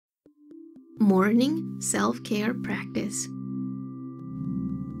morning self-care practice.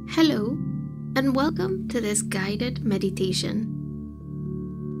 Hello, and welcome to this guided meditation.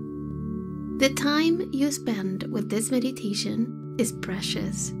 The time you spend with this meditation is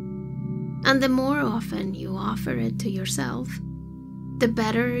precious, and the more often you offer it to yourself, the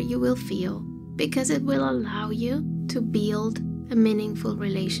better you will feel, because it will allow you to build a meaningful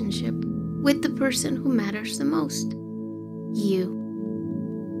relationship with the person who matters the most, you.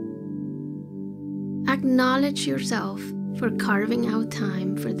 Acknowledge yourself for carving out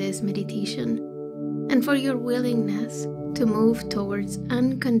time for this meditation and for your willingness to move towards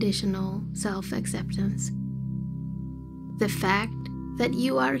unconditional self-acceptance. The fact that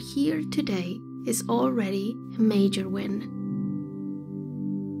you are here today is already a major win.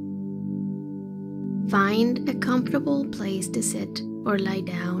 Find a comfortable place to sit or lie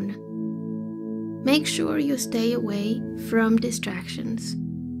down. Make sure you stay away from distractions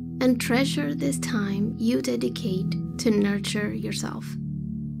and treasure this time you dedicate to nurture yourself.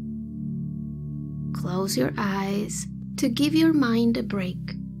 Close your eyes to give your mind a break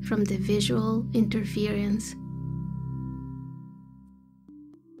from the visual interference.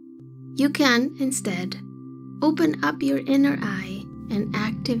 You can instead open up your inner eye and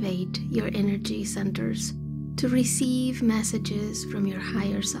activate your energy centers to receive messages from your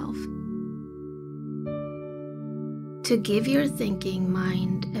higher self. To give your thinking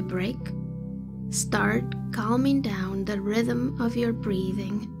mind a break, start calming down the rhythm of your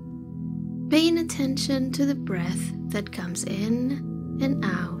breathing, paying attention to the breath that comes in and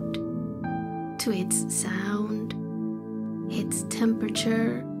out, to its sound, its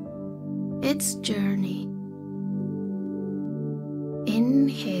temperature, its journey.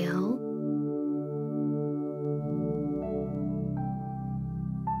 Inhale,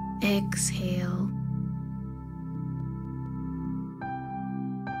 exhale.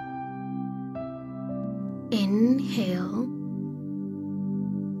 Inhale,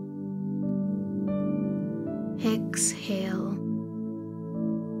 exhale.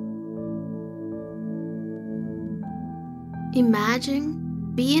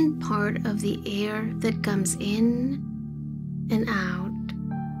 Imagine being part of the air that comes in and out.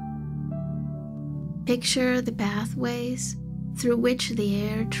 Picture the pathways through which the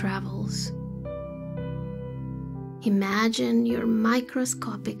air travels. Imagine your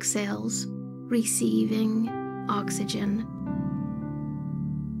microscopic cells receiving oxygen.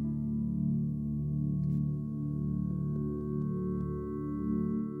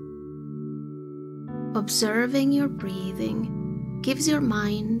 Observing your breathing gives your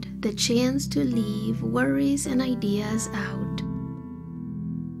mind the chance to leave worries and ideas out,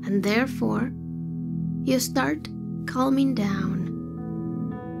 and therefore you start calming down,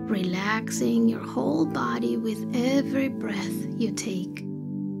 relaxing your whole body with every breath you take.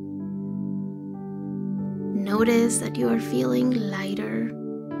 Notice that you are feeling lighter.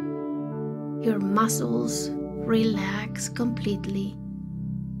 Your muscles relax completely.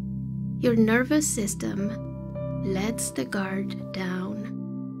 Your nervous system lets the guard down.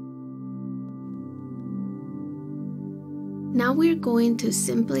 Now we're going to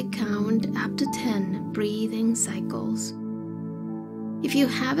simply count up to 10 breathing cycles. If you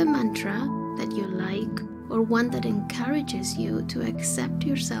have a mantra that you like or one that encourages you to accept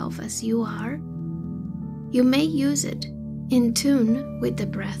yourself as you are, you may use it in tune with the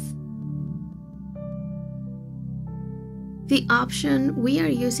breath. The option we are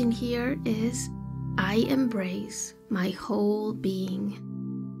using here is I embrace my whole being.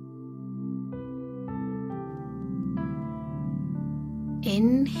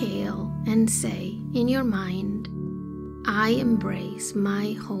 Inhale and say in your mind, I embrace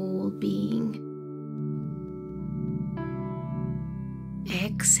my whole being.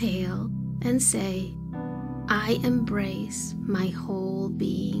 Exhale and say, I embrace my whole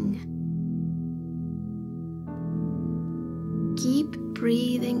being. Keep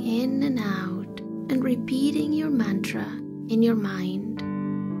breathing in and out and repeating your mantra in your mind.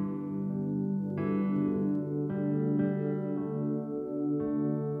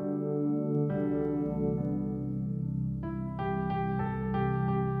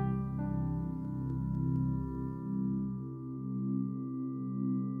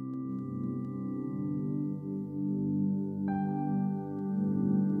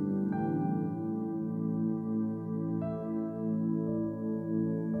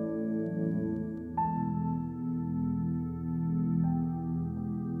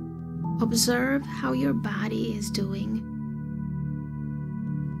 Observe how your body is doing.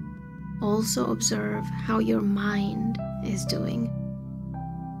 Also observe how your mind is doing.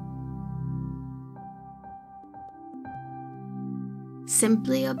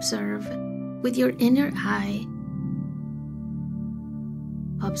 Simply observe with your inner eye.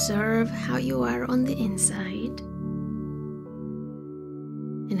 Observe how you are on the inside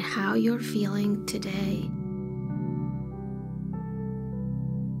and how you're feeling today.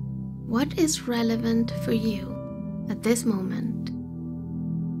 What is relevant for you at this moment?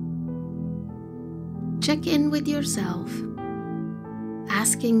 Check in with yourself,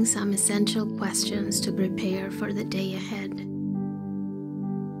 asking some essential questions to prepare for the day ahead.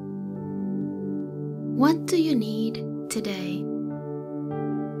 What do you need today?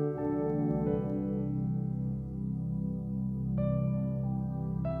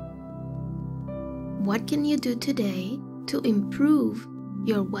 What can you do today to improve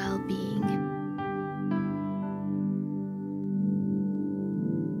your well-being?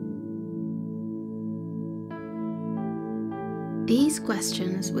 These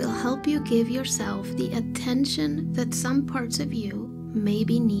questions will help you give yourself the attention that some parts of you may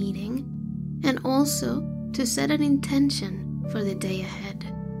be needing, and also to set an intention for the day ahead.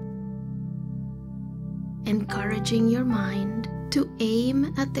 Encouraging your mind to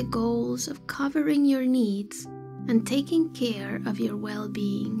aim at the goals of covering your needs and taking care of your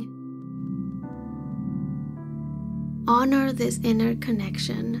well-being. Honor this inner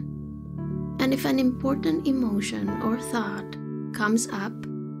connection, and if an important emotion or thought comes up,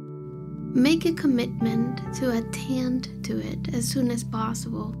 make a commitment to attend to it as soon as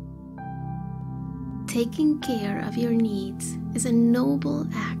possible. Taking care of your needs is a noble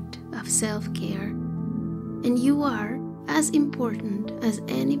act of self-care, and you are as important as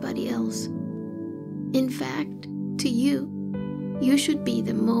anybody else. In fact, to you, you should be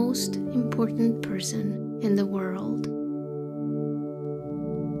the most important person in the world.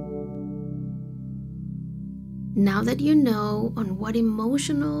 Now that you know on what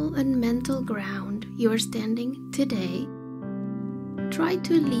emotional and mental ground you are standing today, try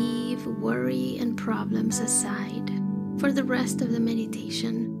to leave worry and problems aside for the rest of the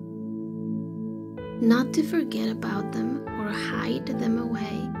meditation. Not to forget about them or hide them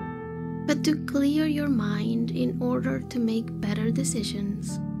away, but to clear your mind in order to make better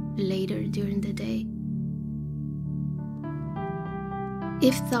decisions later during the day.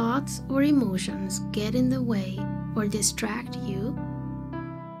 If thoughts or emotions get in the way or distract you,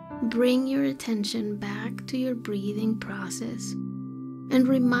 bring your attention back to your breathing process and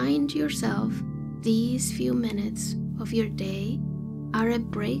remind yourself these few minutes of your day are a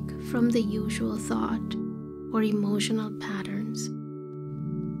break from the usual thought or emotional patterns,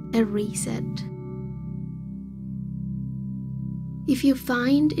 a reset. If you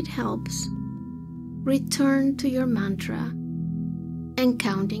find it helps, return to your mantra and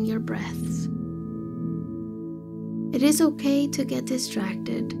counting your breaths. It is okay to get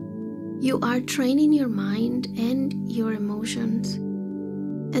distracted. You are training your mind and your emotions,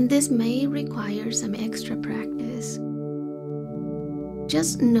 and this may require some extra practice.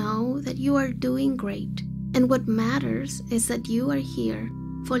 Just know that you are doing great, and what matters is that you are here,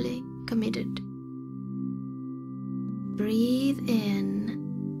 fully committed. Breathe in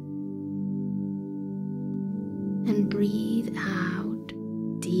and breathe out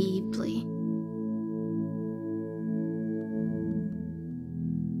deeply.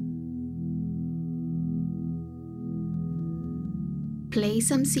 Play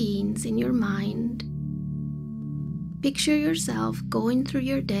some scenes in your mind. Picture yourself going through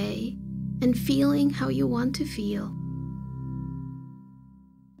your day and feeling how you want to feel.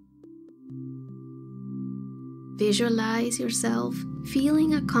 Visualize yourself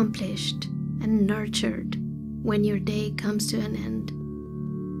feeling accomplished and nurtured when your day comes to an end.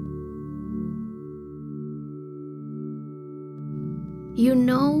 You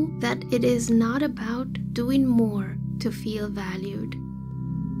know that it is not about doing more to feel valued.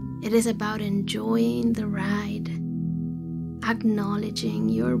 It is about enjoying the ride, acknowledging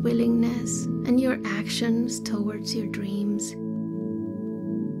your willingness and your actions towards your dreams,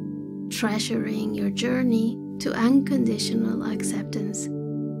 treasuring your journey to unconditional acceptance.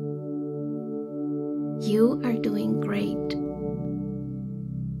 You are doing great.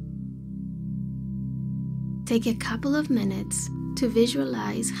 Take a couple of minutes to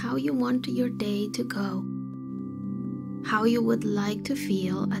visualize how you want your day to go, how you would like to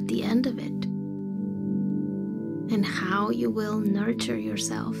feel at the end of it, and how you will nurture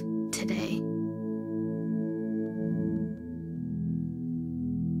yourself today.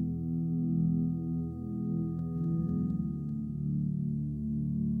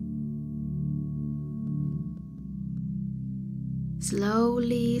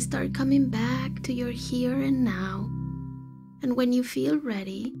 Slowly start coming back to your here and now, and when you feel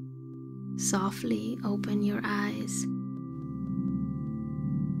ready, softly open your eyes.